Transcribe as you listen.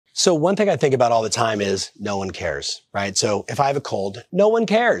So one thing I think about all the time is no one cares, right? So if I have a cold, no one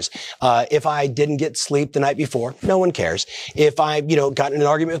cares. If I didn't get sleep the night before, no one cares. If I, got in an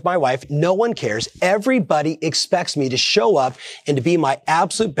argument with my wife, no one cares. Everybody expects me to show up and to be my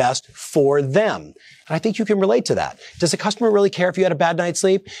absolute best for them. And I think you can relate to that. Does a customer really care if you had a bad night's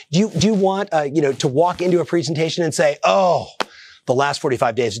sleep? Do you want, to walk into a presentation and say, oh, the last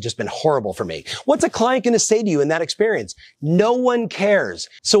 45 days have just been horrible for me? What's a client going to say to you in that experience? No one cares.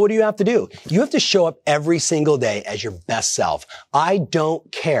 So what do you have to do? You have to show up every single day as your best self. I don't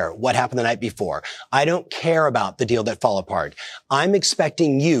care what happened the night before. I don't care about the deal that fell apart. I'm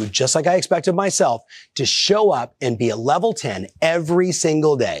expecting you, just like I expected myself, to show up and be a level 10 every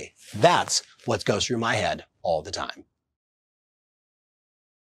single day. That's what goes through my head all the time.